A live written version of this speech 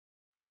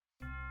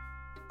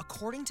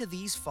according to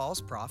these false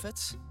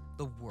prophets,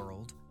 the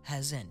world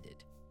has ended.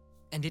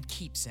 And it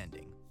keeps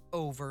ending,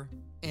 over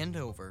and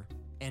over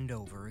and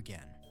over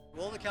again.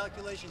 All the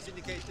calculations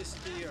indicate this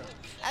is the year.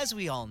 As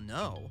we all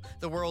know,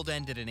 the world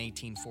ended in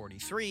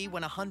 1843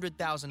 when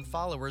 100,000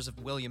 followers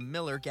of William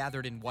Miller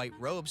gathered in white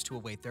robes to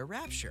await their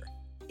rapture.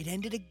 It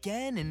ended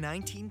again in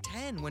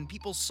 1910 when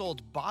people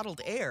sold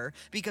bottled air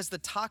because the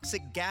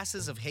toxic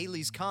gases of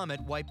Halley's Comet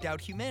wiped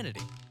out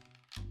humanity.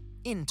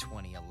 In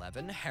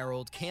 2011,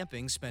 Harold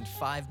Camping spent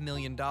 $5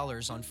 million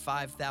on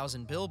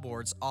 5,000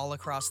 billboards all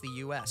across the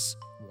U.S.,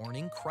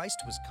 warning Christ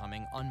was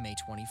coming on May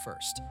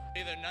 21st.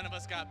 Either none of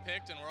us got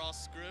picked and we're all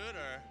screwed,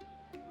 or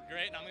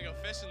great, and I'm gonna go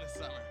fishing this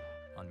summer.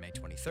 On May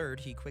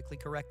 23rd, he quickly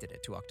corrected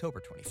it to October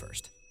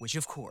 21st, which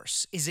of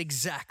course is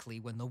exactly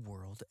when the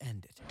world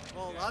ended.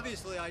 Well,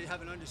 obviously I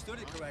haven't understood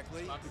it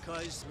correctly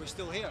because we're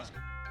still here.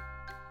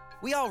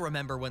 We all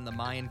remember when the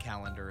Mayan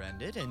calendar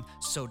ended, and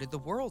so did the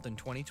world in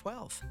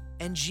 2012.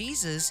 And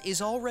Jesus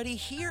is already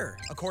here,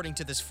 according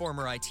to this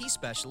former IT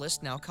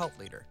specialist, now cult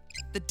leader.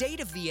 The date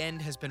of the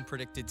end has been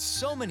predicted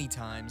so many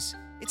times,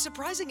 it's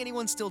surprising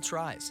anyone still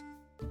tries.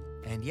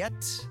 And yet,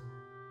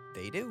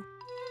 they do.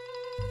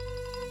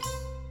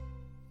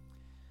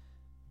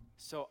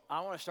 So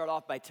I want to start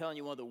off by telling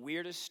you one of the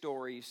weirdest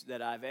stories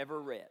that I've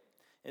ever read.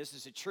 This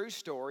is a true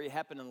story. It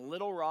happened in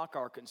Little Rock,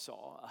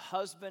 Arkansas. A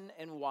husband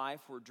and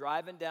wife were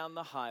driving down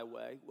the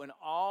highway when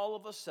all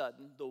of a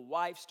sudden the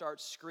wife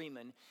starts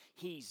screaming,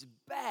 "He's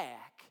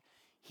back,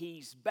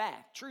 he's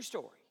back." True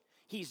story.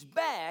 He's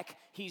back,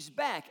 he's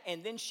back.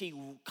 And then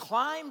she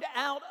climbed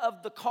out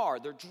of the car.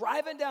 They're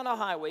driving down a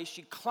highway.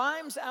 She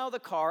climbs out of the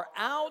car,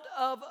 out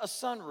of a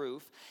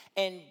sunroof,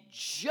 and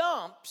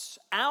jumps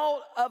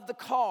out of the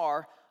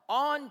car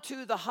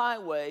onto the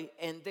highway,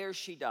 and there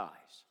she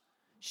dies.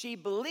 She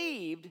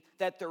believed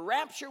that the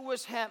rapture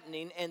was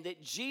happening and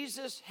that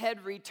Jesus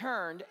had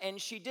returned,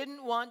 and she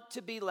didn't want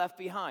to be left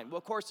behind. Well,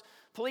 of course,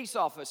 police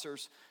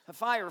officers,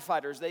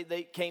 firefighters,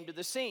 they came to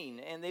the scene,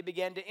 and they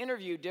began to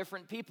interview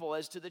different people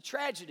as to the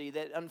tragedy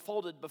that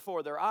unfolded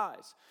before their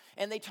eyes.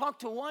 And they talked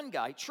to one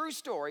guy, true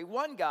story,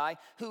 one guy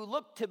who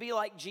looked to be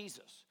like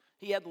Jesus.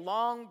 He had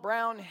long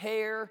brown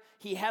hair,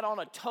 he had on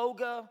a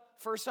toga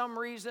for some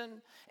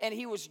reason, and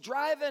he was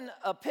driving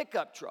a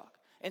pickup truck.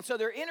 And so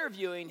they're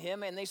interviewing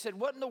him, and they said,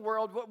 "What in the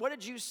world, what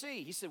did you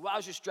see?" He said, "Well, I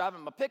was just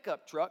driving my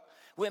pickup truck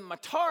when my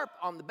tarp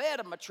on the bed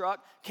of my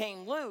truck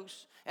came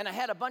loose, and I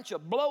had a bunch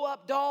of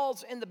blow-up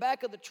dolls in the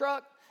back of the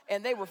truck,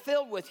 and they were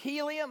filled with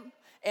helium,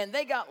 and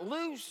they got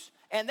loose,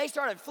 and they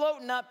started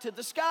floating up to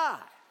the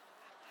sky."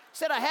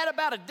 Said, "I had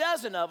about a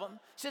dozen of them."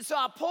 Said, "So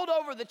I pulled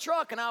over the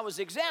truck, and I was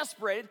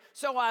exasperated,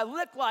 so I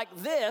looked like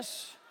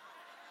this.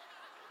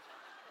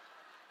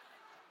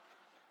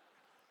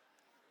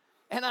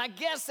 And I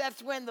guess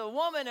that's when the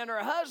woman and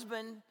her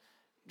husband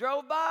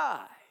drove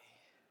by."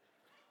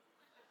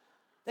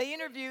 They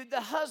interviewed the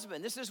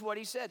husband. This is what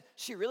he said.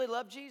 She really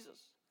loved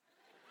Jesus.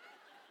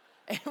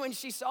 And when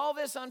she saw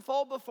this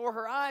unfold before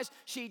her eyes,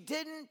 she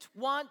didn't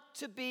want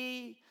to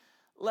be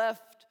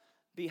left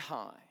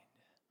behind.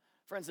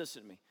 Friends,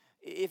 listen to me.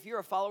 If you're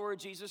a follower of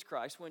Jesus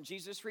Christ, when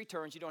Jesus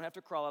returns, you don't have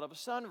to crawl out of a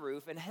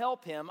sunroof and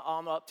help him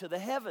on up to the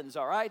heavens,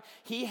 all right?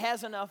 He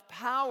has enough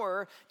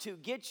power to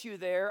get you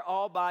there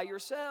all by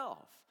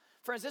yourself.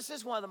 Friends, this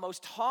is one of the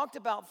most talked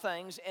about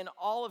things in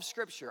all of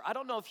Scripture. I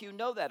don't know if you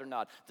know that or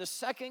not. The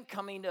second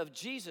coming of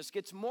Jesus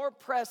gets more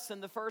press than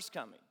the first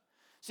coming.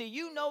 See,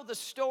 you know the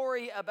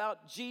story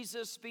about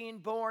Jesus being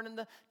born in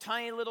the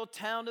tiny little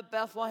town of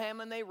Bethlehem,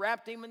 and they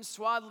wrapped him in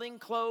swaddling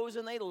clothes,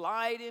 and they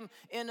laid him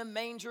in a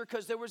manger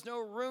because there was no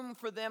room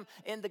for them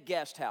in the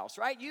guest house,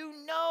 right? You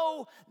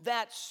know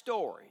that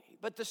story.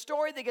 But the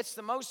story that gets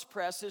the most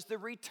press is the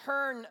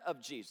return of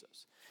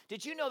Jesus.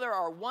 Did you know there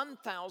are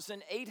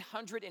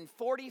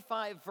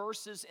 1,845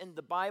 verses in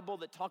the Bible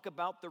that talk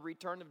about the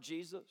return of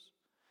Jesus?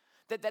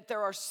 That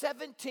there are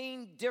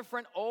 17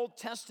 different Old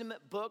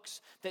Testament books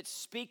that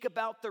speak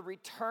about the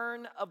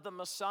return of the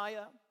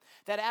Messiah.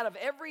 That out of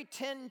every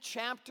 10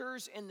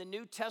 chapters in the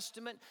New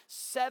Testament,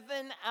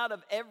 7 out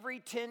of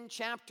every 10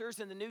 chapters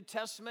in the New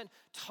Testament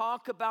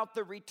talk about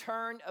the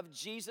return of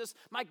Jesus.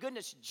 My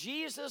goodness,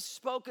 Jesus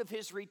spoke of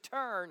his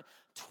return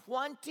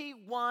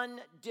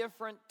 21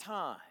 different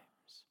times.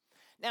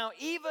 Now,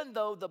 even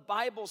though the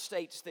Bible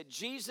states that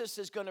Jesus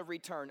is going to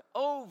return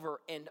over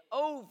and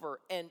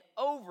over and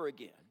over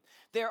again,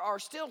 there are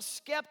still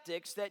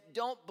skeptics that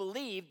don't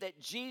believe that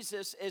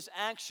Jesus is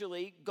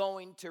actually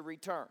going to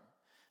return.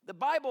 The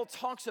Bible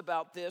talks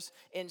about this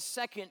in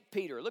 2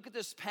 Peter. Look at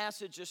this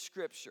passage of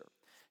Scripture.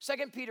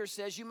 2 Peter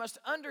says, "You must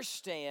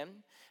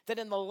understand that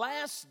in the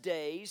last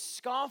days,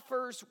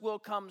 scoffers will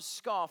come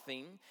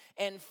scoffing,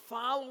 and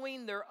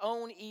following their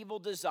own evil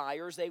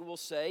desires, they will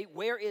say,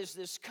 'Where is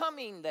this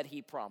coming that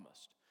he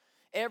promised?'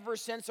 Ever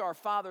since our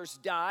fathers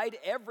died,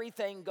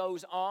 everything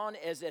goes on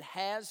as it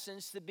has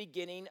since the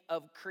beginning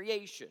of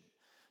creation."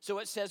 So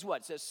it says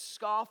what? It says,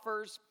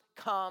 scoffers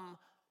come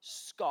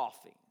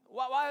scoffing.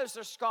 Why is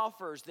there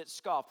scoffers that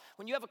scoff?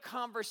 When you have a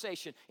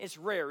conversation, it's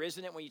rare,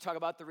 isn't it, when you talk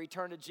about the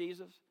return of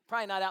Jesus?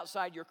 Probably not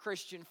outside your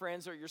Christian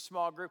friends or your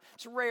small group.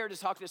 It's rare to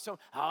talk to someone,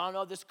 I don't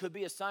know, this could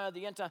be a sign of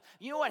the end time.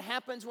 You know what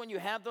happens when you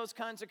have those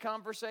kinds of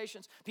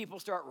conversations? People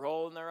start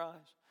rolling their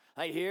eyes.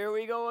 Like, here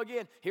we go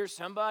again. Here's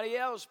somebody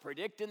else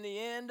predicting the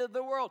end of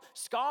the world.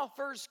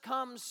 Scoffers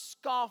come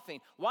scoffing.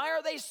 Why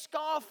are they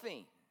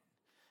scoffing?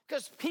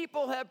 Because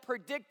people have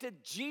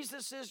predicted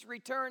Jesus'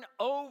 return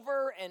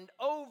over and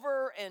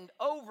over and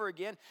over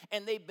again,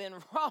 and they've been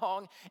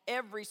wrong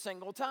every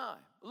single time.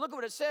 Look at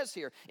what it says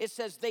here. It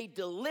says they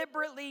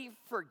deliberately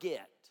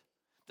forget.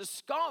 The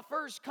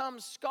scoffers come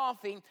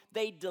scoffing.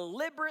 They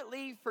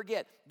deliberately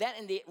forget. That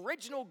in the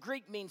original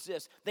Greek means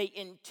this. They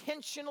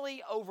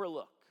intentionally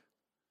overlook.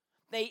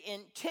 They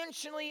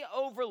intentionally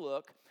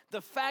overlook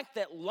the fact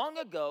that long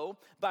ago,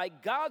 by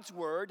God's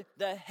word,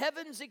 the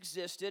heavens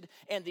existed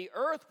and the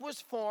earth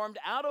was formed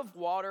out of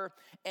water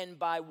and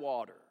by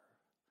water.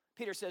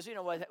 Peter says, you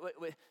know what,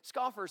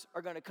 scoffers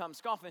are going to come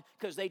scoffing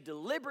because they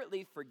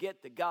deliberately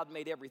forget that God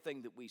made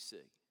everything that we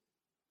see.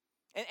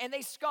 And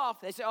they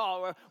scoff. They say,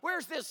 oh,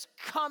 where's this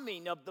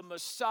coming of the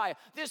Messiah,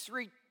 this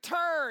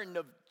return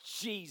of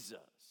Jesus?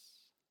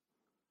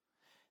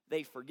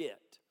 They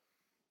forget.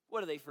 What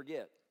do they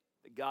forget?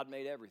 That God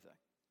made everything.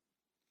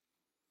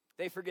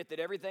 They forget that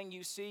everything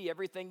you see,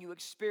 everything you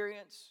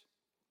experience,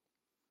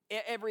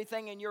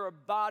 everything in your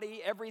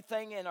body,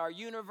 everything in our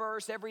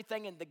universe,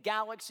 everything in the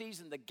galaxies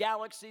and the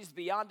galaxies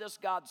beyond us,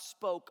 God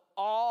spoke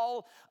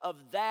all of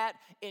that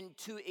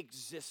into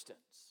existence.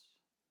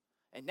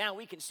 And now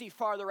we can see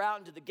farther out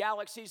into the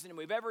galaxies than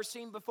we've ever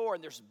seen before.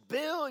 And there's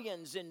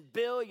billions and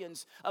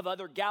billions of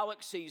other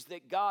galaxies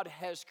that God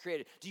has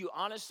created. Do you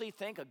honestly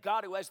think a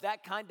God who has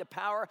that kind of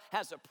power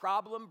has a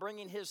problem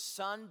bringing his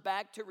son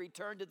back to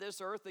return to this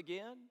earth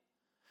again?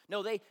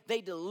 No,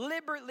 they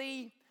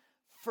deliberately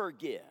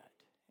forget.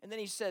 And then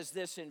he says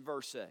this in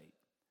verse 8.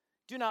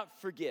 Do not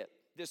forget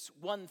this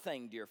one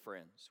thing, dear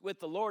friends. With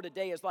the Lord, a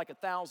day is like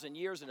 1,000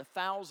 years, and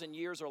 1,000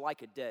 years are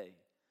like a day.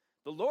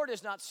 The Lord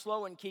is not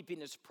slow in keeping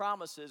his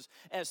promises,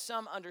 as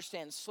some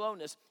understand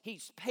slowness.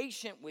 He's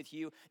patient with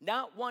you,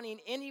 not wanting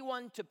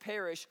anyone to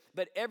perish,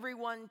 but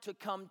everyone to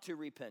come to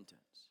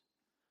repentance.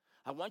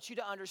 I want you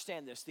to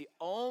understand this. The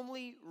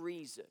only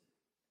reason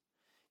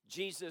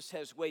Jesus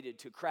has waited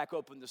to crack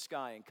open the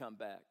sky and come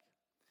back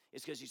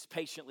is because he's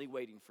patiently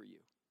waiting for you.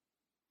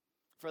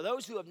 For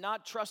those who have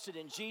not trusted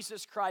in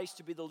Jesus Christ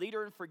to be the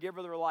leader and forgiver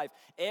of their life,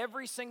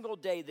 every single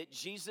day that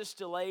Jesus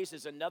delays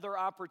is another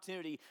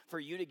opportunity for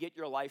you to get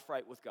your life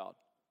right with God.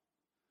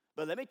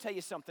 But let me tell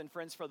you something,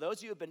 friends. For those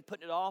of you who have been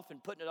putting it off,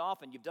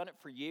 and you've done it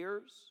for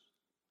years,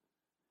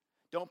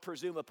 don't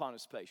presume upon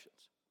his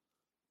patience.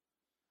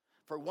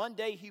 For one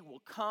day he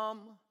will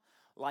come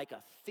like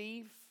a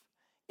thief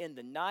in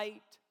the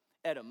night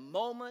at a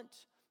moment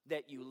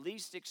that you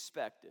least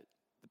expect it.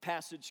 The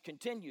passage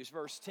continues,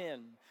 verse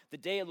 10. The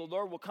day of the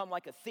Lord will come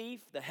like a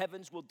thief. The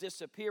heavens will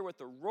disappear with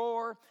a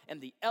roar,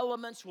 and the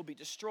elements will be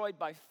destroyed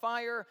by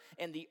fire,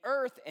 and the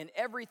earth and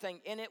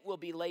everything in it will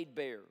be laid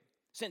bare.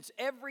 Since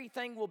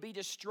everything will be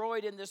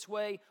destroyed in this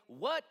way,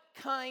 what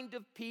kind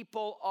of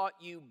people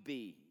ought you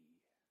be?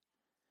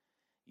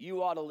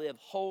 You ought to live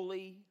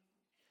holy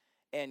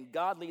and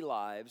godly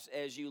lives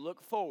as you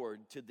look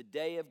forward to the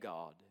day of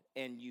God,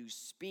 and you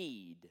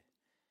speed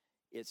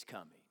its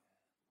coming.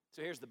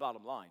 So here's the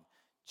bottom line.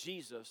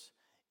 Jesus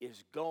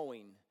is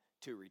going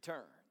to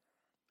return.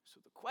 So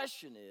the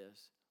question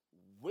is,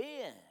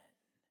 when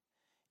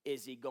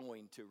is he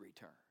going to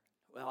return?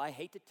 Well, I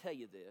hate to tell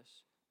you this,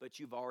 but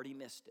you've already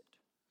missed it.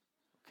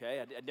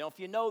 Okay, I don't know if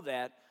you know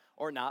that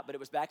or not, but it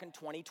was back in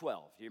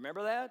 2012. Do you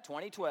remember that?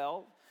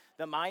 2012.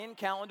 The Mayan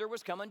calendar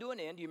was coming to an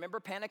end. Do you remember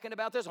panicking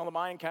about this? Oh, the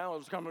Mayan calendar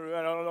was coming to an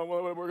end. I don't know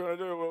what we're going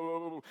to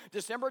do.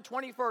 December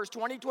 21st,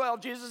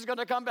 2012, Jesus is going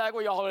to come back.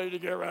 We all need to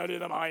get ready.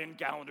 The Mayan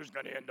calendar's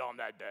going to end on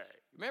that day.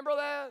 Remember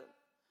that?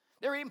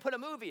 They even put a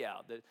movie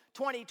out, the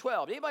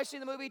 2012. Anybody see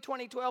the movie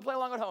 2012? Play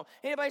along at home.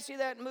 Anybody see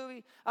that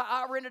movie?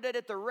 I rented it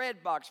at the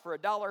Red Box for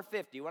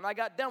 $1.50. When I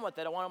got done with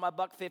it, I wanted my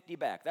 $1.50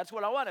 back. That's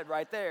what I wanted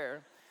right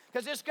there.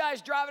 Because this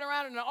guy's driving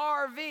around in an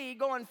RV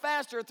going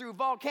faster through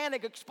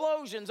volcanic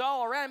explosions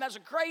all around him. That's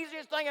the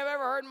craziest thing I've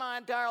ever heard in my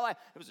entire life.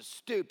 It was a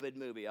stupid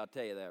movie, I'll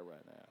tell you that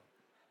right now.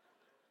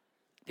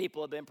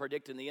 People have been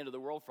predicting the end of the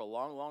world for a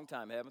long, long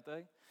time, haven't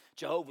they?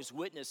 Jehovah's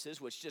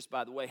Witnesses, which just,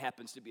 by the way,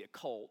 happens to be a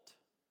cult,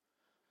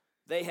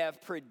 they have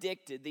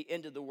predicted the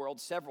end of the world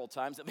several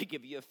times. Let me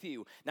give you a few.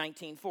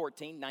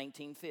 1914,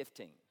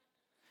 1915.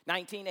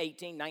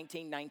 1918,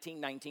 1919,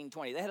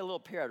 1920. They had a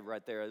little period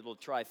right there, a little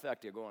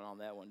trifecta going on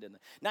that one, didn't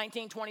they?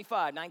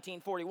 1925,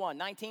 1941,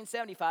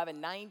 1975,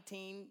 and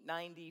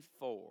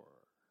 1994.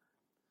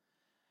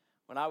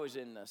 When I was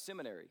in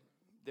seminary,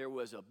 there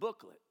was a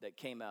booklet that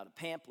came out, a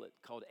pamphlet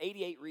called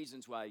 88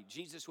 Reasons Why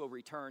Jesus Will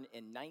Return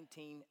in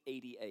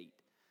 1988.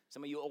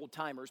 Some of you old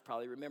timers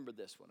probably remember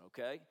this one,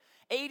 okay?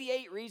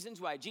 88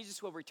 Reasons Why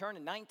Jesus Will Return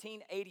in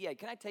 1988.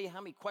 Can I tell you how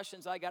many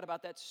questions I got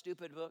about that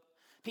stupid book?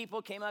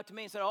 People came up to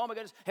me and said, oh my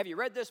goodness, have you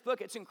read this book?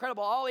 It's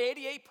incredible. All the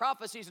 88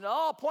 prophecies and it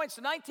all points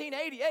to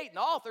 1988. And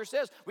the author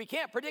says we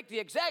can't predict the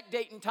exact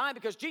date and time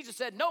because Jesus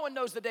said no one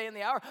knows the day and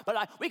the hour,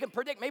 but we can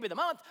predict maybe the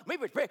month,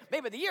 maybe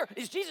the year.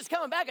 Is Jesus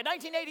coming back in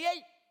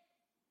 1988?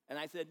 And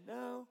I said,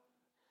 no,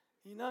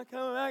 he's not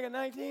coming back in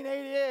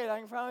 1988. I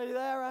can probably do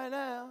that right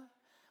now.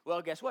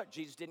 Well, guess what?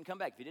 Jesus didn't come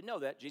back. If you didn't know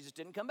that, Jesus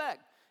didn't come back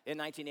in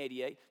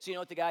 1988. So you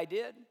know what the guy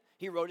did?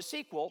 He wrote a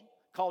sequel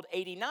called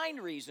 89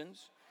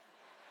 Reasons.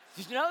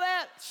 Did you know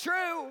that? It's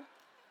true.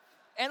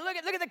 And look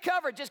at the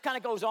cover. It just kind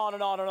of goes on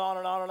and on and on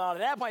and on and on. At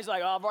that point, he's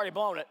like, oh, I've already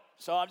blown it.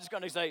 So I'm just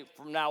going to say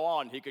from now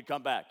on, he could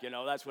come back. You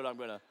know, that's what I'm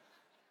going to.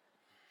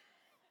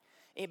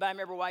 Anybody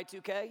remember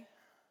Y2K?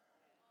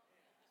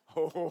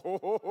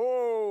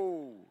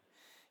 Oh.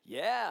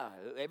 Yeah,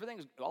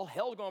 all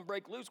hell's going to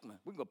break loose.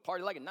 We're going to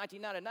party like in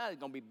 1999. It's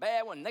going to be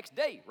bad one next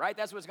day, right?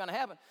 That's what's going to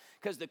happen.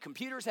 Because the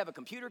computers have a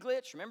computer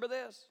glitch. Remember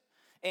this?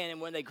 And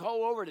when they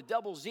go over to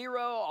 00,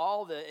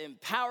 all the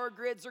power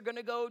grids are going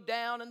to go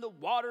down and the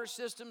water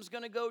system's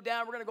going to go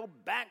down. We're going to go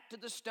back to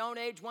the Stone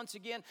Age once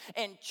again.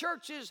 And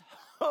churches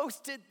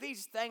hosted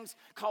these things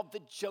called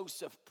the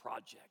Joseph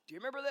Project. Do you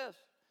remember this?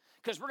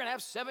 Because we're going to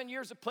have 7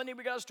 years of plenty.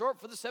 We got to store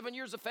up for the 7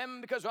 years of famine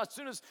because as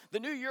soon as the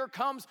new year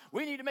comes,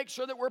 we need to make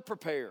sure that we're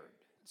prepared.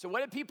 So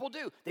what did people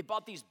do? They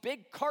bought these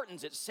big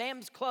cartons at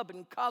Sam's Club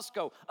and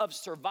Costco of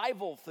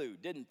survival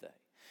food, didn't they?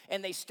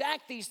 And they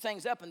stacked these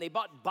things up and they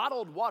bought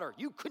bottled water.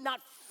 You could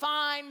not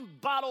find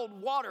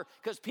bottled water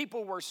because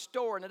people were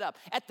storing it up.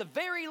 At the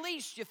very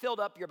least, you filled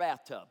up your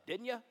bathtub,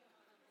 didn't you?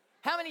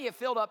 How many of you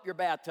filled up your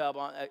bathtub?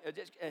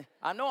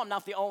 I know I'm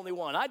not the only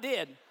one. I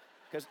did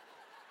because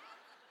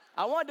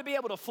I wanted to be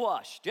able to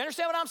flush. Do you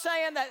understand what I'm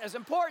saying? That is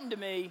important to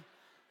me.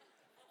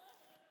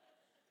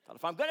 But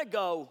if I'm going to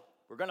go,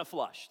 we're going to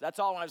flush. That's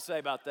all I want to say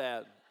about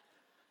that.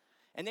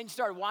 And then you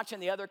started watching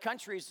the other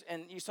countries,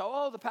 and you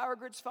saw, oh, the power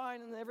grid's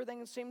fine, and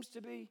everything seems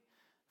to be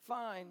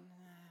fine.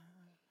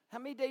 How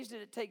many days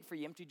did it take for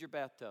you emptied your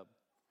bathtub?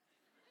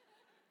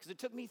 Because it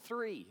took me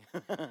 3,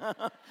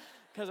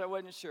 because I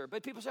wasn't sure.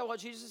 But people say, well,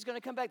 Jesus is going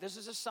to come back. This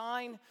is a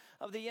sign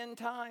of the end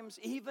times.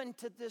 Even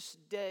to this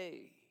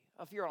day,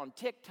 if you're on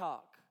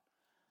TikTok,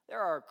 there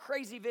are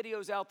crazy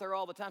videos out there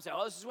all the time saying,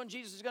 oh, this is when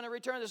Jesus is going to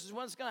return. This is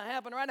when it's going to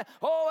happen right now.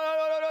 Oh,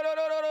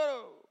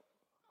 no.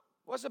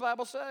 What's the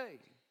Bible say?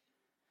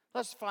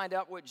 Let's find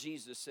out what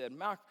Jesus said.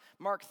 Mark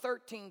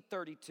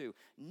 13:32.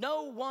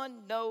 No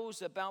one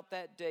knows about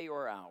that day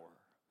or hour.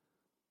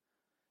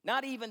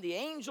 Not even the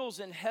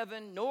angels in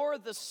heaven, nor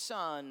the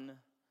Son,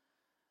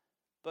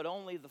 but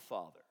only the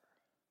Father.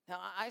 Now,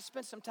 I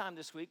spent some time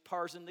this week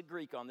parsing the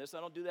Greek on this. I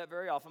don't do that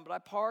very often, but I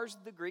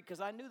parsed the Greek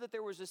because I knew that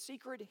there was a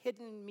secret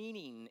hidden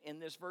meaning in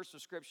this verse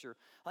of Scripture,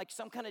 like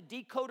some kind of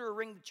decoder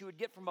ring that you would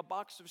get from a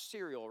box of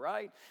cereal,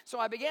 right? So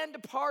I began to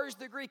parse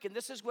the Greek, and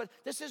this is what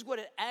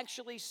it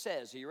actually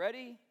says. Are you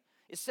ready?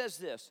 It says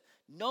this: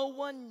 no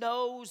one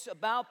knows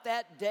about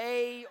that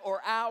day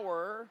or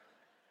hour.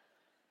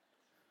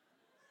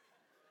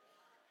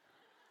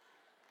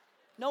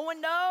 No one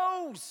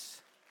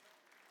knows.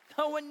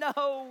 No one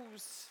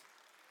knows.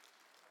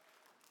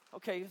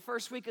 Okay, the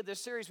first week of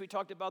this series, we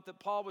talked about that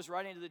Paul was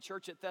writing to the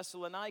church at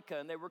Thessalonica,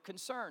 and they were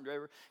concerned. They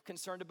were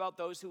concerned about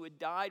those who had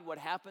died. What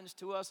happens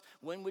to us?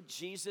 When would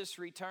Jesus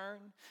return?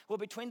 Well,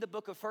 between the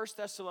book of 1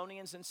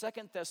 Thessalonians and 2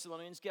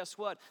 Thessalonians, guess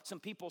what? Some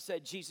people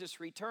said Jesus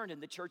returned,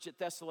 and the church at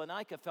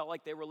Thessalonica felt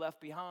like they were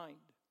left behind.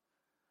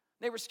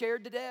 They were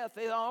scared to death.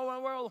 They thought,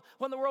 oh,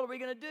 what in the world are we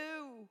going to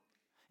do?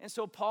 And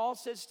so Paul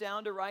sits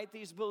down to write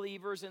these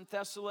believers in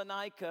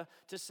Thessalonica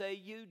to say,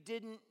 you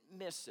didn't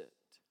miss it.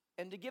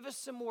 And to give us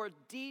some more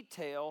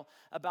detail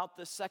about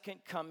the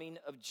second coming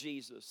of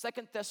Jesus.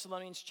 2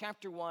 Thessalonians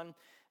chapter 1,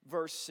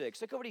 verse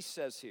 6. Look at what he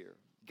says here.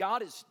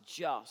 God is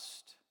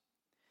just.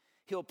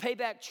 He'll pay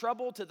back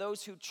trouble to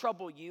those who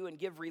trouble you and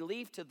give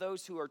relief to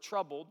those who are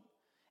troubled,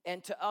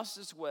 and to us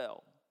as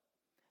well.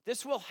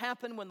 This will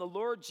happen when the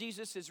Lord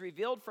Jesus is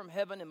revealed from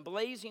heaven in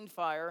blazing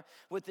fire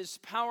with his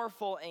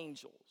powerful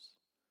angels.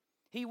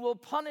 He will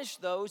punish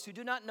those who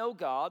do not know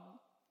God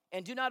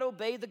and do not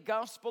obey the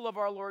gospel of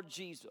our Lord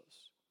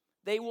Jesus.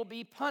 They will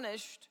be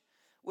punished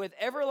with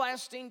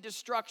everlasting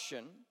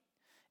destruction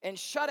and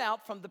shut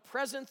out from the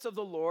presence of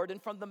the Lord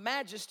and from the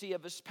majesty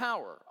of his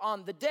power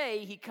on the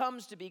day he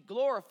comes to be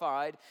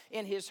glorified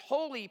in his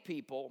holy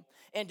people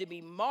and to be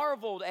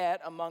marveled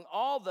at among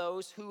all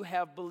those who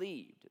have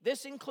believed.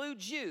 This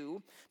includes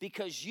you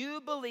because you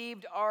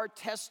believed our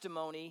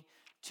testimony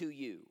to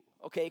you.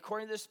 Okay,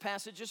 according to this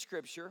passage of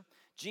Scripture,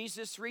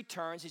 Jesus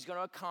returns. He's going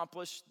to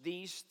accomplish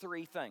these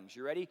 3 things.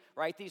 You ready?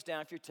 Write these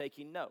down if you're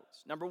taking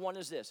notes. Number 1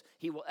 is this: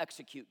 he will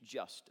execute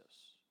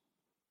justice.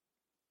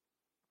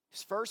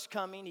 His first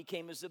coming, he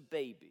came as a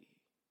baby.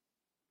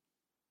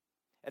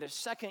 At his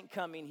second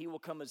coming, he will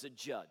come as a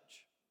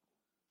judge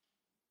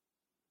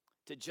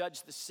to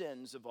judge the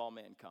sins of all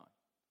mankind.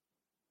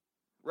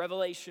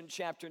 Revelation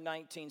chapter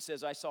 19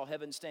 says, I saw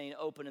heaven staying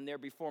open, and there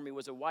before me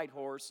was a white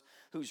horse,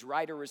 whose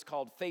rider is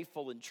called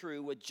Faithful and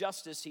True. With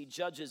justice he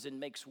judges and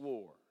makes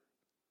war.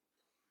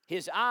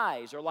 His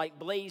eyes are like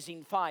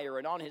blazing fire,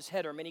 and on his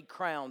head are many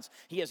crowns.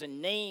 He has a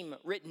name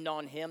written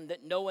on him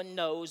that no one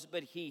knows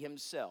but he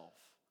himself.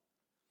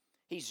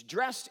 He's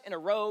dressed in a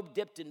robe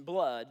dipped in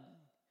blood,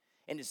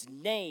 and his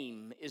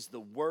name is the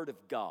Word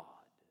of God.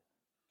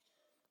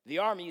 The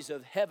armies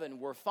of heaven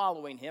were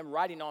following him,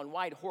 riding on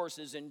white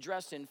horses and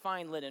dressed in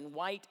fine linen,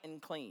 white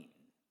and clean.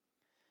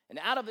 And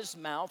out of his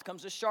mouth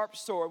comes a sharp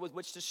sword with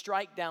which to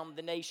strike down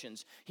the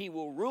nations. He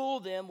will rule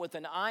them with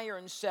an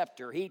iron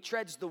scepter. He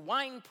treads the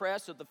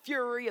winepress of the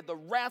fury of the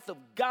wrath of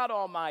God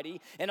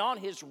Almighty. And on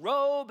his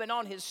robe and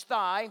on his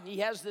thigh, he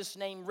has this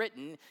name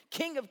written,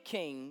 King of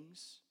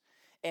Kings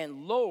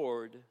and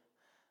Lord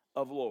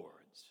of Lords.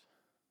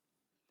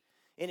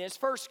 In his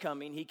first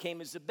coming, he came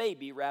as a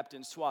baby wrapped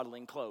in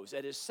swaddling clothes.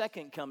 At his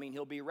second coming,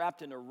 he'll be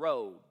wrapped in a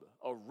robe,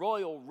 a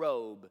royal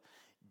robe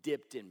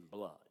dipped in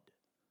blood.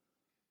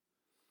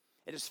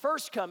 At his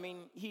first coming,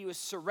 he was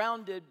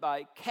surrounded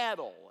by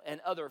cattle and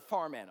other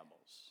farm animals.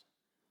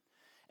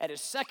 At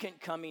his second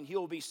coming, he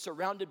will be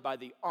surrounded by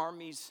the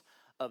armies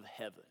of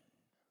heaven.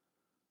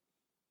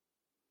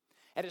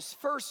 At his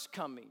first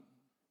coming,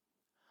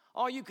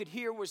 all you could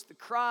hear was the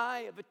cry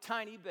of a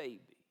tiny baby.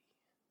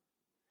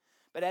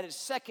 But at his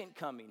second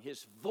coming,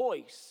 his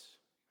voice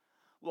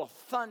will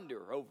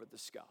thunder over the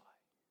sky.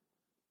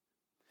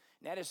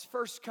 And at his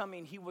first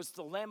coming, he was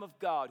the Lamb of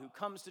God who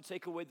comes to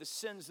take away the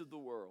sins of the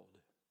world.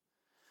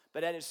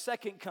 But at his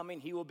second coming,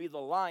 he will be the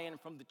Lion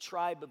from the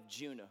tribe of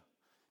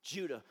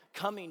Judah,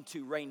 coming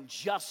to rain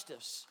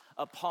justice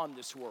upon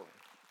this world.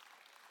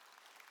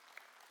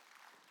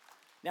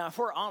 Now, if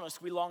we're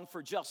honest, we long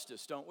for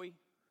justice, don't we?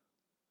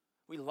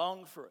 We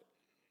long for it.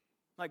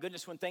 My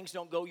goodness, when things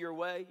don't go your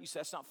way, you say,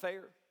 that's not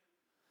fair.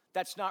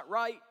 That's not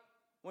right.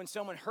 When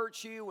someone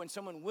hurts you, when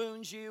someone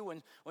wounds you,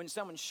 when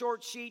someone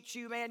short sheets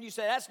you, man, you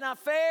say, that's not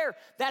fair.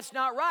 That's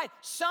not right.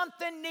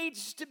 Something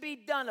needs to be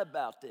done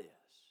about this.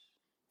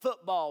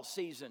 Football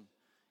season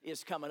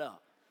is coming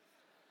up.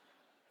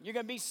 You're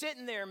going to be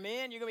sitting there,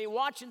 men. You're going to be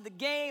watching the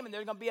game, and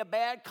there's going to be a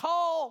bad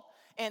call,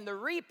 and the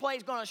replay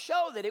is going to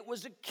show that it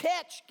was a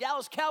catch.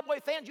 Dallas Cowboy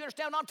fans, you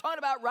understand what I'm talking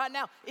about right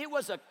now? It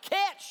was a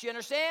catch, you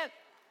understand?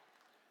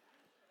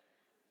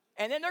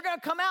 And then they're going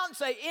to come out and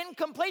say,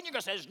 incomplete. And you're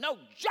going to say, there's no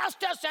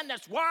justice in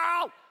this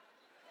world.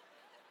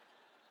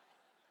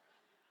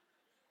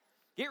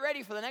 Get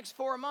ready for the next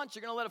 4 months.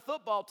 You're going to let a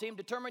football team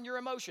determine your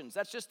emotions.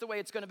 That's just the way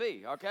it's going to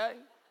be, okay?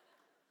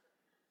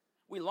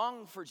 We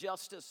long for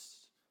justice.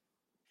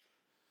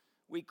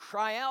 We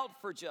cry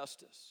out for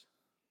justice.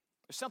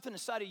 There's something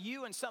inside of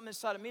you and something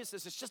inside of me that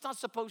says it's just not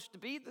supposed to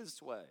be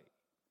this way.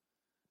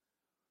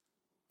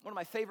 One of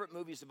my favorite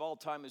movies of all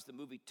time is the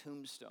movie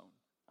Tombstone.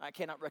 I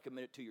cannot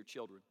recommend it to your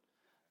children,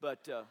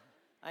 but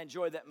I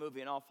enjoy that movie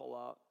an awful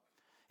lot.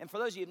 And for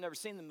those of you who've never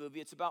seen the movie,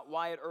 it's about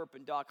Wyatt Earp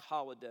and Doc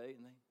Holliday,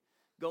 and they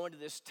go into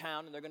this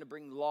town, and they're going to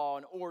bring law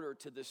and order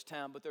to this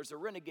town, but there's a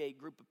renegade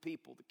group of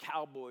people. The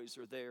cowboys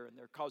are there, and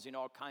they're causing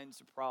all kinds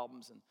of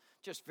problems, and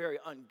just very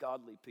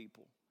ungodly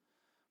people.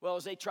 Well,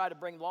 as they try to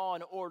bring law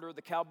and order,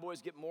 the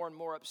cowboys get more and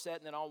more upset,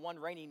 and then on one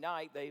rainy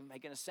night, they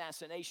make an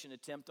assassination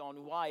attempt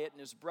on Wyatt and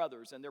his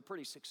brothers, and they're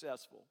pretty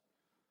successful.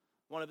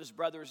 One of his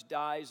brothers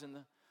dies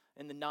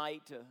in the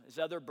night. His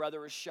other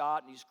brother is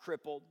shot, and he's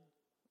crippled.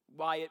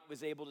 Wyatt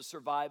was able to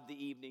survive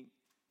the evening,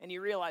 and he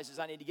realizes,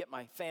 I need to get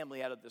my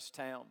family out of this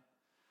town.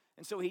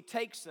 And so he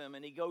takes them,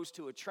 and he goes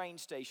to a train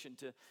station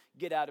to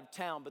get out of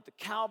town. But the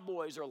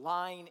cowboys are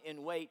lying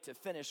in wait to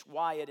finish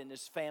Wyatt and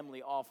his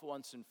family off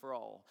once and for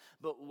all.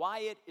 But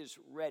Wyatt is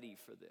ready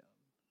for them.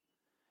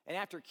 And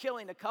after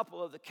killing a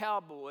couple of the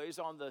cowboys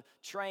on the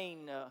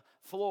train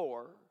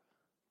floor,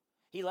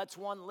 he lets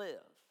one live.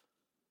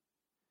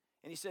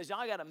 And he says,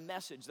 I got a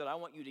message that I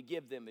want you to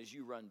give them as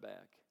you run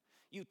back.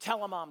 You tell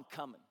them I'm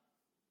coming.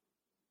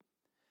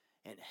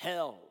 And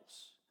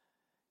hell's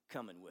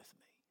coming with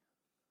me.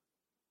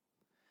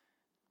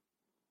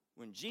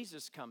 When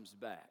Jesus comes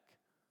back,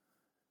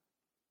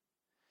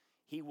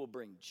 he will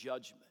bring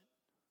judgment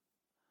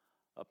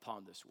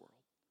upon this world.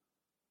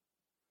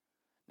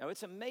 Now,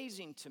 it's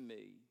amazing to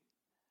me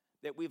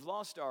that we've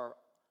lost our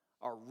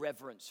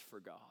reverence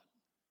for God.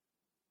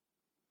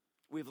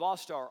 We've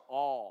lost our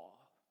awe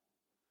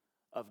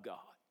of God.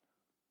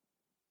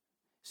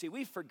 See,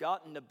 we've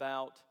forgotten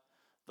about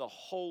the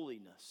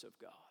holiness of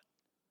God.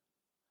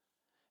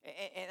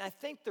 And I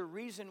think the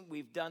reason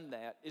we've done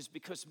that is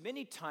because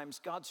many times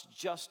God's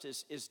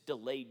justice is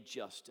delayed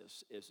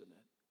justice, isn't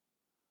it?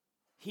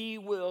 He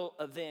will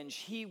avenge,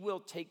 he will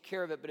take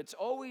care of it, but it's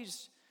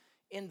always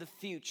in the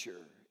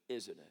future,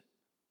 isn't it?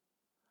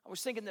 I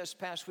was thinking this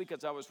past week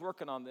as I was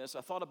working on this,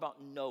 I thought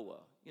about Noah.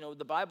 You know,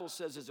 the Bible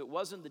says, as it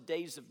was in the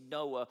days of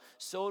Noah,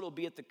 so it'll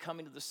be at the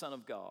coming of the Son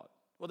of God.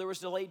 Well, there was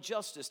delayed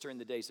justice during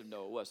the days of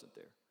Noah, wasn't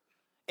there?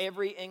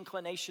 Every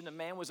inclination of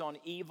man was on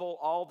evil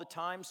all the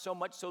time, so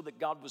much so that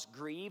God was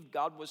grieved.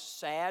 God was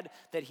sad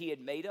that he had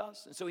made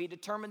us. And so he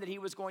determined that he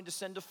was going to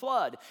send a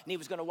flood. And he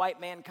was going to wipe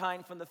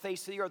mankind from the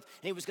face of the earth.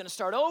 And he was going to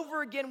start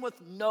over again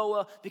with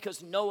Noah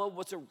because Noah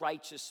was a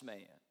righteous man.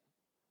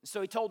 And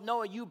so he told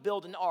Noah, you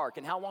build an ark.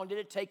 And how long did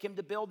it take him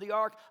to build the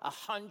ark?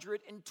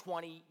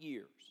 120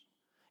 years.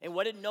 And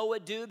what did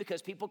Noah do?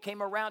 Because people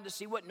came around to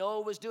see what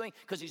Noah was doing,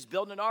 because he's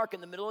building an ark in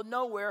the middle of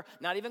nowhere,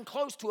 not even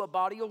close to a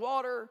body of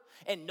water.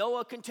 And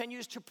Noah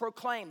continues to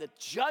proclaim that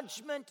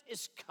judgment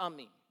is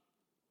coming.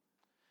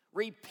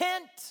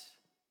 Repent.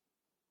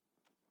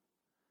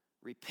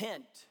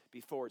 Repent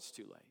before it's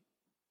too late.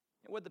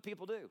 And what did the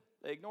people do?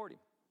 They ignored him.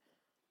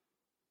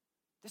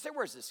 They said,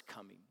 where's this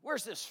coming?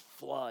 Where's this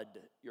flood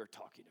you're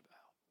talking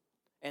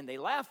about? And they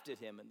laughed at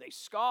him and they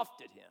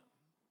scoffed at him.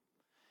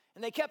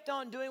 And they kept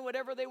on doing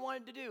whatever they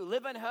wanted to do,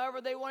 living however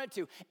they wanted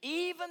to,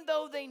 even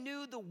though they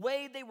knew the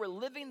way they were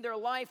living their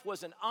life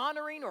wasn't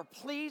honoring or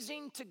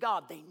pleasing to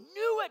God. They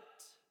knew it.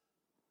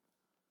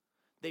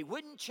 They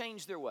wouldn't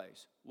change their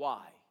ways.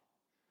 Why?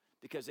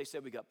 Because they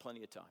said, we got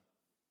plenty of time.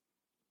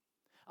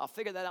 I'll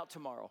figure that out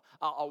tomorrow.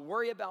 I'll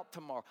worry about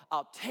tomorrow.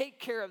 I'll take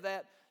care of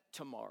that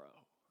tomorrow.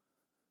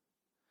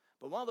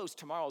 But one of those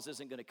tomorrows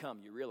isn't going to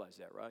come. You realize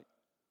that, right?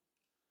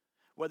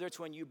 Whether it's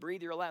when you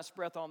breathe your last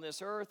breath on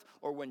this earth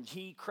or when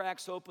he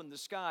cracks open the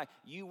sky,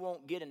 you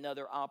won't get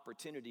another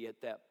opportunity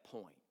at that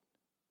point.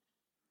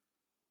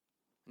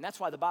 And that's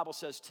why the Bible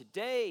says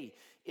today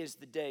is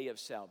the day of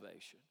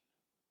salvation.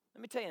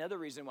 Let me tell you another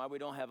reason why we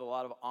don't have a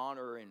lot of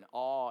honor and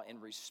awe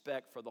and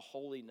respect for the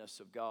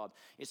holiness of God.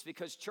 It's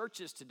because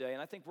churches today,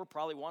 and I think we're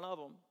probably one of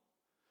them,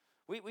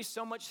 we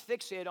so much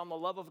fixate on the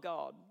love of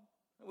God.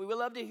 We would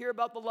love to hear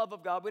about the love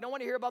of God. We don't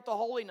want to hear about the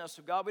holiness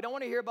of God. We don't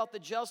want to hear about the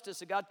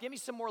justice of God. Give me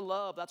some more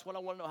love. That's what I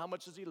want to know. How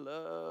much does he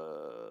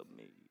love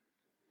me?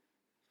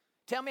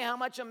 Tell me how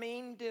much I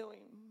mean to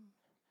him.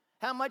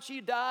 How much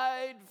he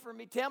died for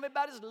me. Tell me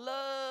about his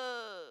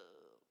love.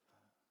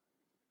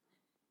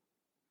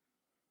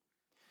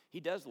 He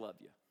does love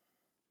you.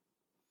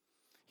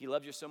 He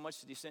loves you so much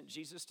that he sent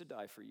Jesus to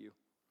die for you.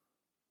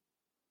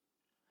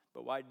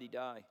 But why did he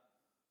die?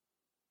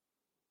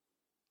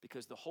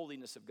 Because the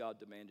holiness of God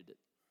demanded it.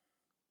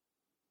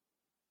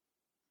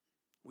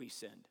 We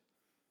sinned.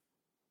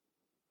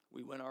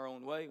 We went our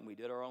own way and we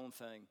did our own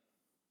thing.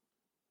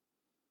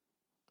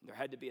 There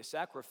had to be a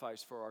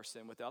sacrifice for our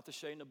sin. Without the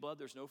shedding of blood,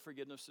 there's no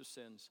forgiveness of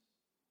sins.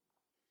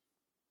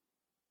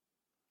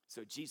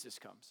 So Jesus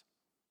comes,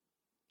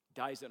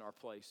 dies in our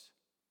place.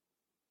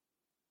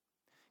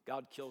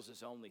 God kills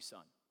his only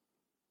son.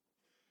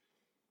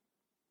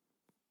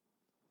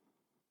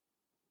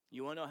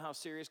 You want to know how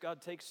serious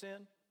God takes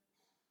sin?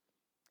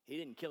 He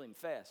didn't kill him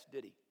fast,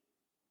 did he?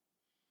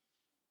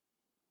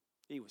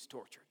 He was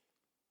tortured.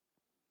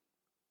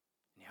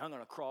 And he hung on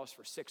a cross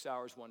for 6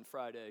 hours one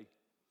Friday,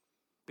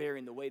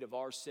 bearing the weight of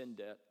our sin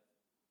debt,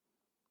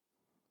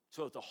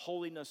 so that the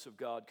holiness of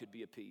God could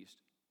be appeased.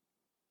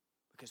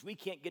 Because we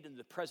can't get into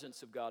the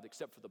presence of God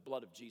except for the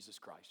blood of Jesus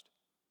Christ.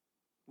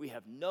 We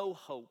have no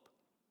hope.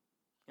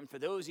 And for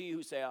those of you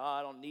who say,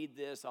 I don't need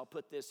this, I'll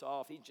put this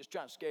off, he's just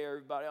trying to scare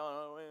everybody,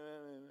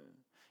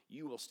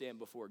 you will stand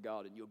before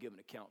God and you'll give an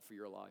account for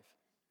your life.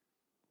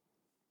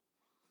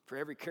 For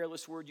every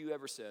careless word you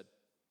ever said,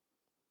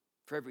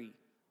 for every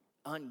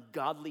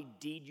ungodly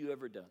deed you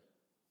ever done,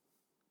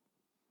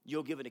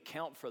 you'll give an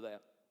account for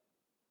that.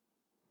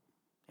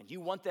 And you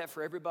want that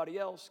for everybody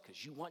else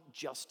because you want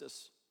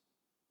justice.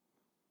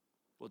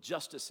 Well,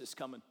 justice is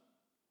coming.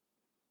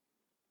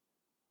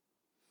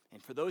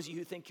 And for those of you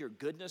who think your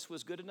goodness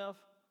was good enough,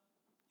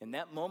 in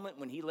that moment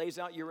when he lays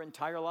out your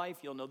entire life,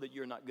 you'll know that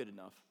you're not good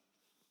enough.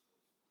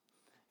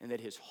 And that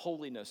his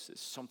holiness is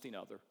something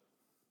other.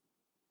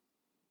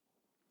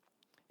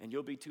 And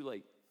you'll be too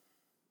late.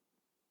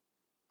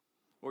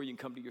 Or you can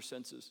come to your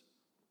senses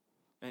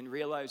and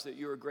realize that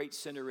you're a great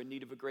sinner in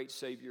need of a great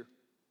Savior.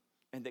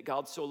 And that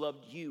God so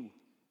loved you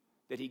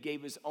that he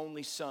gave his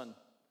only son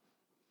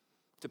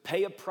to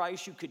pay a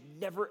price you could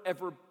never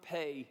ever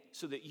pay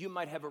so that you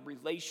might have a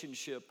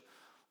relationship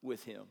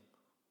with him.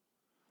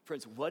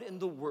 Friends, what in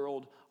the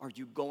world are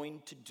you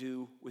going to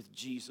do with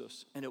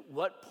Jesus? And at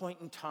what point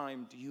in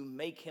time do you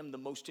make him the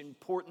most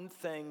important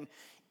thing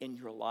in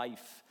your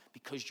life?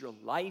 Because your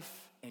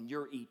life and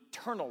your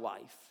eternal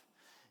life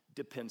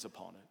depends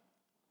upon it.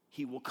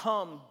 He will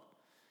come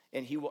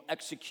and he will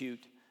execute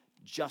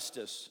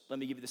justice. Let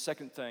me give you the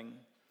second thing.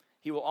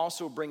 He will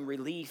also bring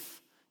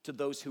relief to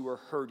those who are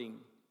hurting.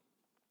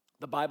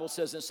 The Bible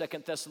says in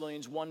 2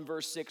 Thessalonians 1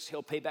 verse 6,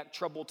 he'll pay back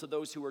trouble to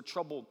those who are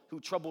troubled, who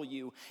trouble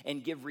you,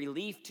 and give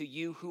relief to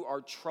you who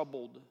are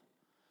troubled.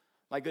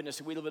 My goodness,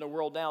 we live in a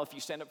world now, if you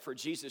stand up for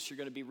Jesus, you're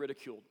going to be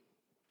ridiculed.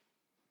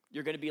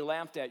 You're going to be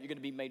laughed at. You're going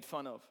to be made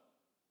fun of.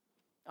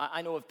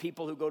 I know of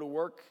people who go to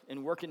work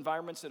in work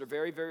environments that are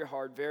very, very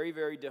hard, very,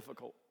 very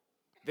difficult.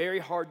 Very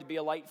hard to be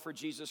a light for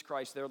Jesus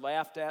Christ. They're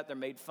laughed at. They're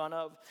made fun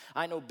of.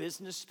 I know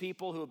business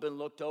people who have been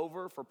looked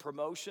over for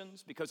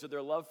promotions because of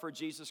their love for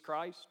Jesus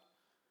Christ.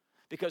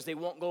 because they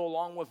won't go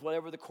along with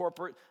whatever the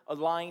corporate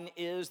line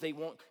is. They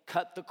won't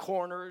cut the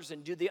corners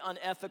and do the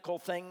unethical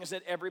things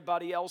that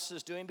everybody else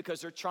is doing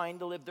because they're trying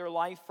to live their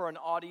life for an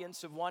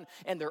audience of one,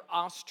 and they're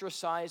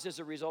ostracized as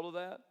a result of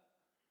that.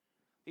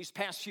 These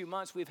past few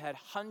months, we've had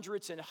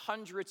hundreds and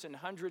hundreds and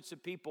hundreds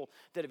of people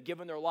that have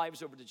given their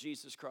lives over to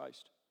Jesus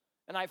Christ.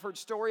 And I've heard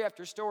story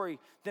after story,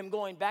 them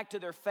going back to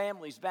their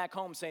families back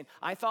home saying,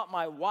 I thought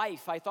my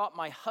wife, I thought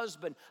my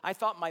husband, I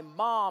thought my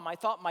mom, I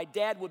thought my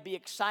dad would be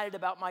excited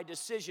about my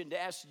decision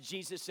to ask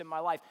Jesus in my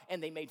life.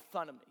 And they made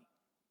fun of me.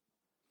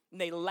 And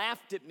they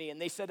laughed at me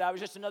and they said I was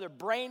just another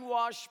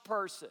brainwashed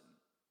person.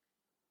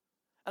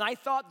 And I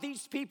thought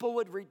these people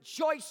would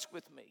rejoice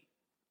with me.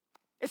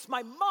 It's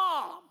my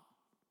mom.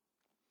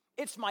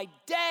 It's my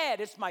dad.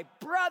 It's my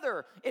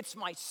brother. It's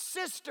my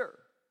sister.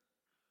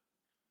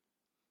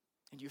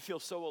 And you feel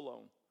so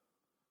alone.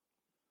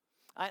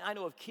 I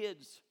know of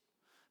kids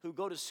who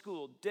go to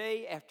school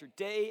day after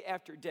day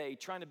after day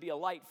trying to be a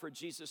light for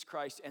Jesus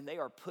Christ, and they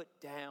are put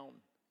down.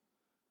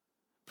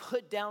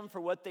 Put down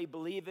for what they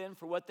believe in,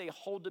 for what they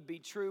hold to be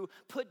true.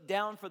 Put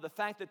down for the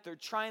fact that they're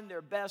trying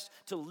their best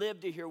to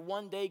live to hear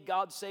one day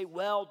God say,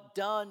 well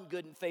done,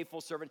 good and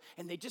faithful servant.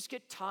 And they just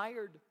get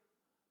tired.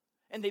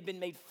 And they've been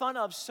made fun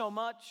of so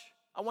much.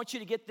 I want you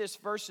to get this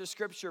verse of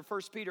scripture.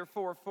 1 Peter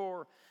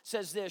 4:4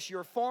 says this,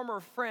 your former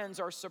friends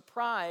are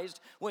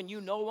surprised when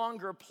you no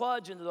longer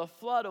plunge into the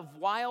flood of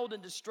wild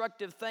and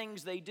destructive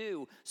things they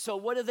do. So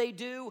what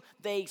do?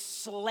 They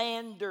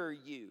slander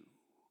you.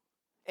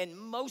 And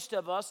most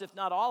of us, if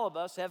not all of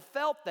us, have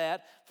felt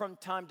that from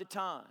time to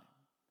time.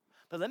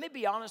 But let me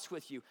be honest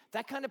with you,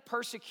 that kind of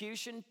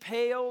persecution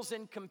pales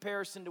in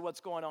comparison to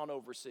what's going on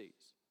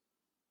overseas.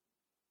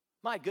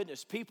 My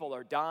goodness, people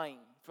are dying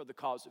for the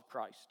cause of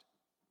Christ.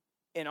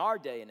 In our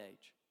day and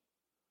age,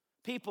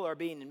 people are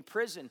being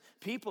imprisoned.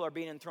 People are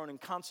being thrown in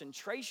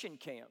concentration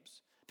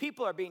camps.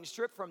 People are being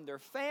stripped from their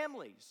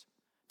families.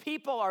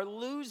 People are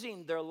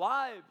losing their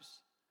lives.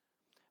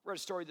 I read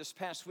a story this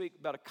past week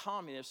about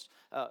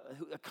a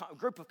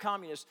group of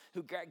communists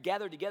who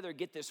gathered together to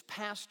get this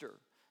pastor.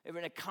 They were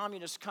in a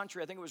communist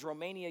country, I think it was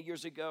Romania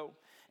years ago,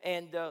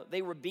 and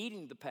they were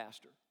beating the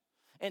pastor.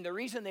 And the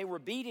reason they were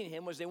beating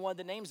him was they wanted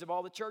the names of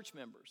all the church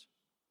members.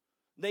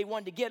 They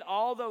wanted to get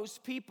all those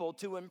people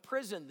to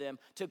imprison them,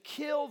 to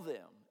kill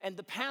them. And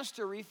the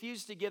pastor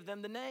refused to give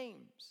them the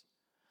names.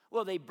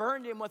 Well, they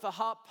burned him with a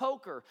hot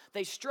poker.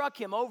 They struck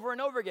him over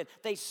and over again.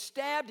 They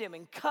stabbed him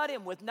and cut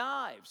him with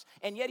knives.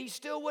 And yet he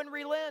still wouldn't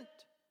relent.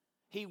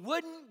 He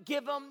wouldn't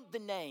give them the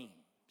names.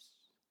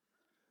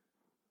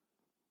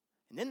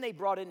 And then they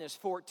brought in his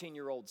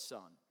 14-year-old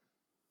son.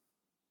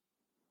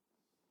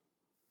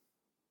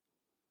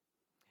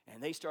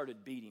 And they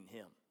started beating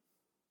him.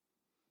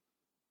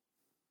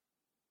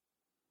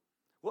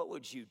 What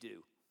would you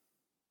do?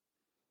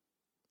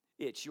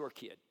 It's your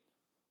kid.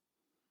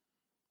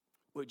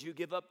 Would you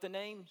give up the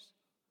names?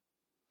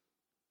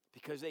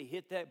 Because they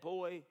hit that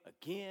boy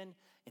again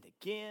and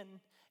again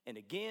and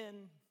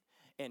again.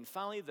 And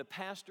finally the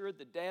pastor,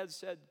 the dad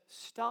said,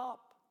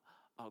 stop,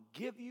 I'll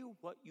give you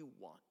what you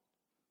want.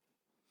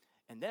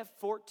 And that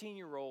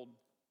 14-year-old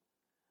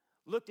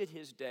looked at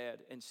his dad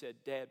and said,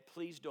 Dad,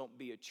 please don't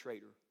be a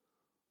traitor.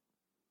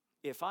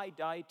 If I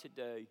die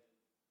today,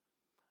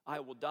 I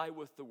will die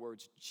with the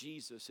words,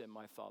 Jesus in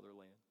my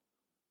fatherland.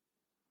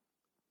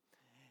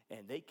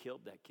 And they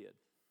killed that kid.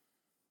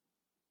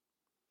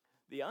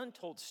 The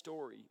untold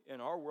story in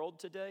our world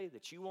today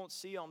that you won't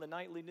see on the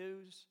nightly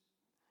news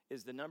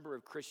is the number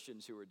of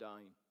Christians who are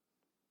dying.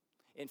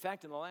 In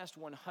fact, in the last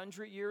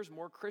 100 years,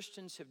 more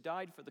Christians have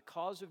died for the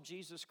cause of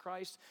Jesus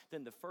Christ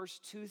than the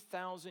first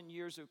 2,000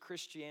 years of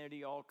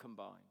Christianity all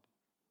combined.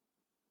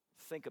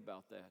 Think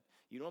about that.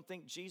 You don't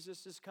think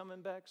Jesus is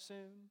coming back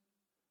soon?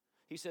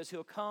 He says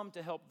he'll come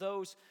to help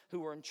those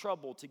who are in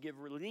trouble, to give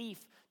relief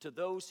to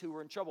those who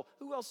are in trouble.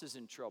 Who else is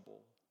in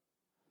trouble?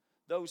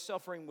 Those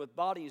suffering with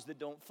bodies that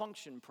don't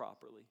function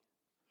properly.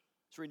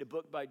 I was reading a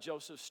book by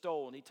Joseph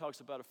Stoll, and he talks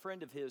about a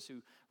friend of his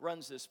who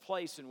runs this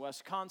place in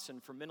Wisconsin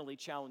for mentally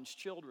challenged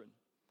children.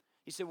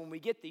 He said, when we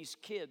get these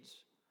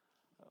kids,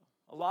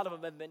 a lot of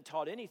them haven't been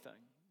taught anything.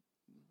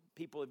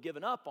 People have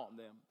given up on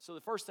them. So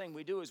the first thing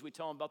we do is we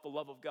tell them about the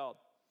love of God.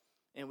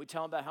 And we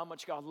tell them about how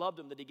much God loved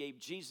them, that he gave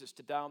Jesus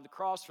to die on the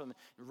cross for them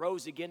and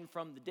rose again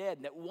from the dead.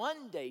 And that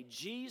one day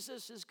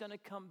Jesus is going to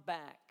come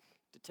back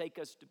to take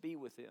us to be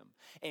with him.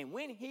 And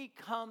when he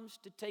comes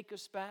to take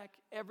us back,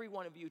 every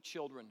one of you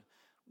children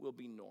will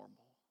be normal.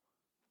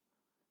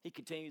 He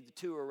continued the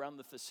tour around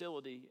the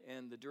facility,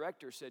 and the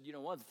director said, you know,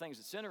 one of the things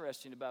that's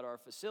interesting about our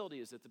facility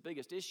is that the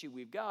biggest issue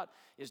we've got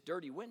is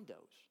dirty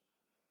windows.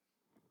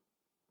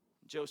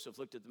 Joseph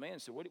looked at the man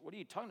and said, what are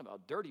you talking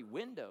about, dirty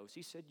windows?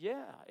 He said,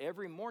 yeah,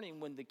 every morning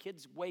when the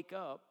kids wake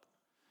up,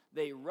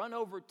 they run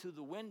over to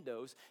the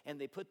windows and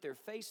they put their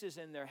faces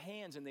in their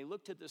hands and they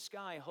look to the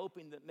sky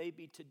hoping that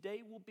maybe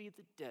today will be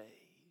the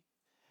day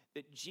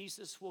that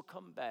Jesus will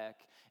come back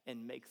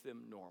and make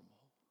them normal.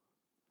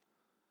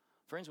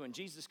 Friends, when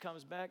Jesus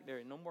comes back, there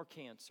ain't no more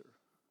cancer.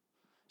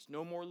 There's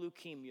no more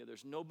leukemia.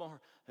 There's no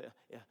more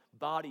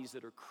bodies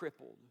that are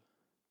crippled.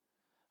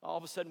 All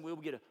of a sudden, we'll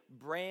get a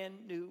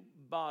brand new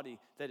body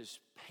that is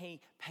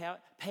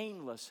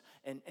painless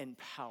and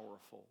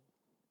powerful.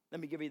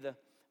 Let me give you the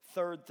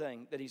third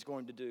thing that he's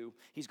going to do.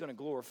 He's going to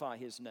glorify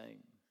his name.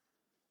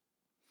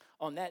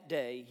 On that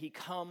day, he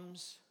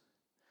comes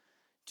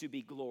to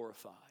be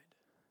glorified.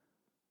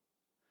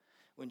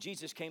 When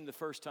Jesus came the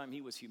first time,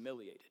 he was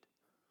humiliated.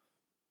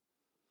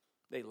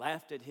 They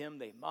laughed at him,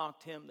 they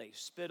mocked him, they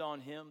spit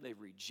on him, they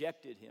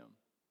rejected him.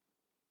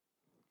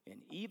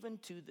 And even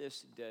to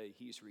this day,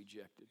 he's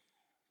rejected.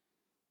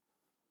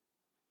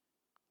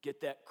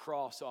 Get that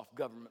cross off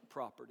government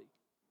property.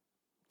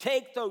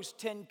 Take those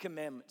 10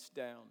 commandments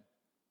down.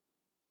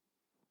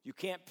 You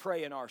can't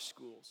pray in our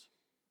schools.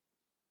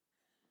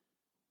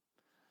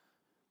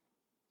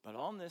 But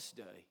on this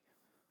day,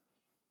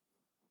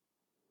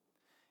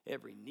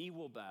 every knee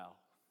will bow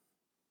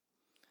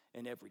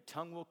and every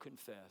tongue will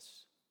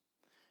confess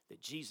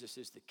that Jesus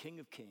is the King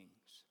of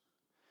Kings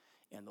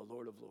and the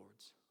Lord of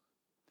Lords.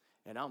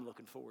 And I'm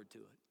looking forward to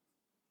it.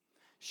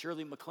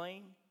 Shirley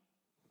MacLaine,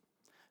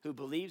 who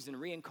believes in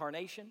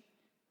reincarnation,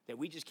 that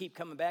we just keep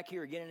coming back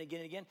here again and again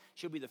and again,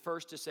 she'll be the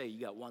first to say,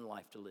 you got one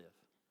life to live.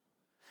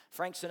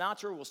 Frank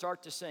Sinatra will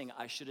start to sing,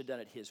 I should have done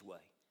it his way.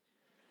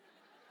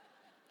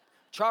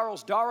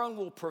 Charles Darwin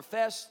will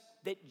profess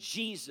that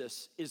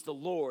Jesus is the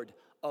Lord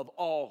of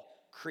all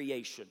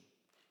creation.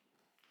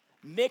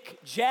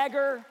 Mick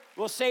Jagger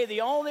will say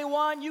the only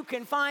one you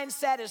can find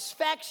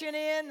satisfaction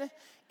in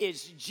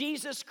is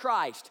Jesus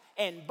Christ.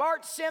 And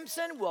Bart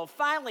Simpson will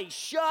finally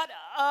shut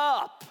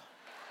up.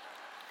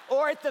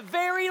 Or at the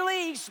very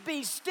least,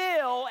 be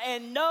still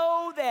and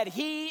know that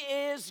he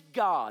is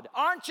God.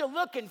 Aren't you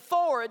looking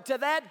forward to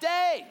that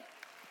day?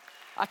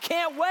 I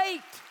can't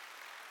wait.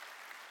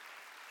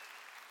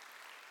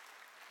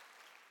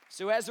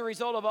 So as a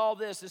result of all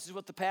this is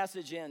what the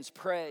passage ends.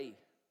 Pray.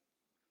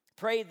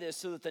 Pray this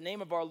so that the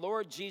name of our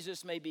Lord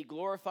Jesus may be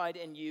glorified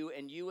in you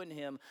and you in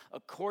him,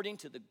 according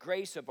to the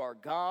grace of our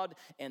God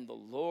and the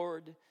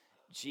Lord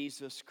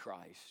Jesus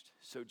Christ.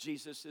 So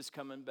Jesus is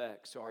coming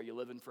back. So are you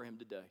living for him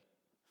today?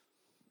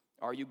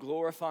 Are you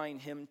glorifying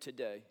him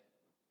today?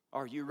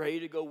 Are you ready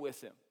to go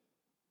with him?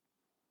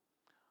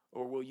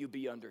 Or will you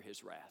be under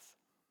his wrath?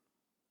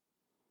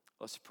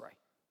 Let's pray.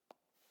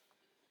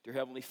 Dear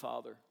Heavenly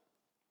Father,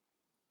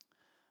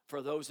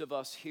 for those of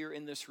us here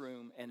in this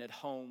room and at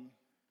home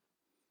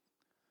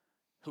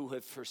who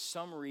have for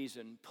some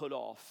reason put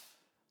off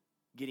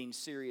getting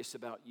serious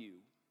about you,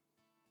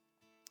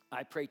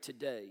 I pray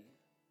today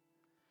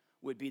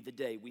would be the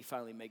day we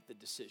finally make the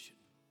decision.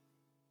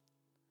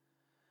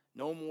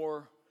 No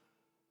more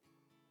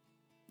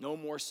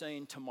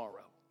saying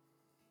tomorrow,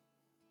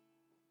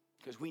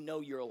 because we know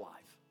you're alive.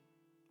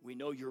 We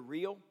know you're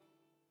real,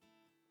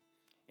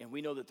 and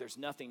we know that there's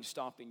nothing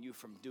stopping you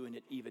from doing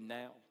it even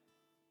now.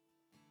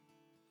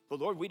 But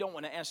Lord, we don't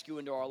want to ask you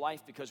into our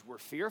life because we're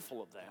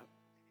fearful of that.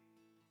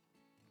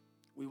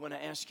 We want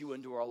to ask you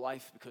into our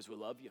life because we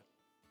love you.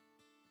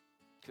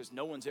 Because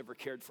no one's ever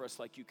cared for us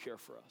like you care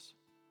for us.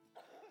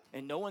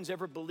 And no one's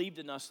ever believed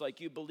in us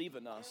like you believe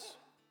in us.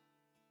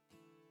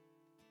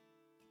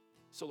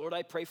 So Lord,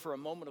 I pray for a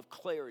moment of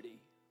clarity.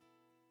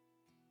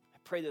 I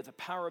pray that the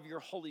power of your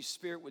Holy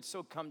Spirit would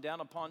so come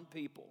down upon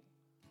people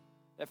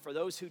that for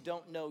those who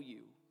don't know you,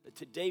 that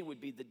today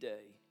would be the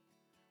day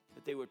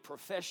that they would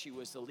profess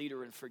you as the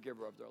leader and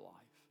forgiver of their life.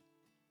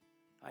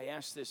 I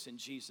ask this in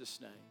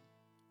Jesus' name.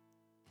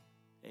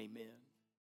 Amen.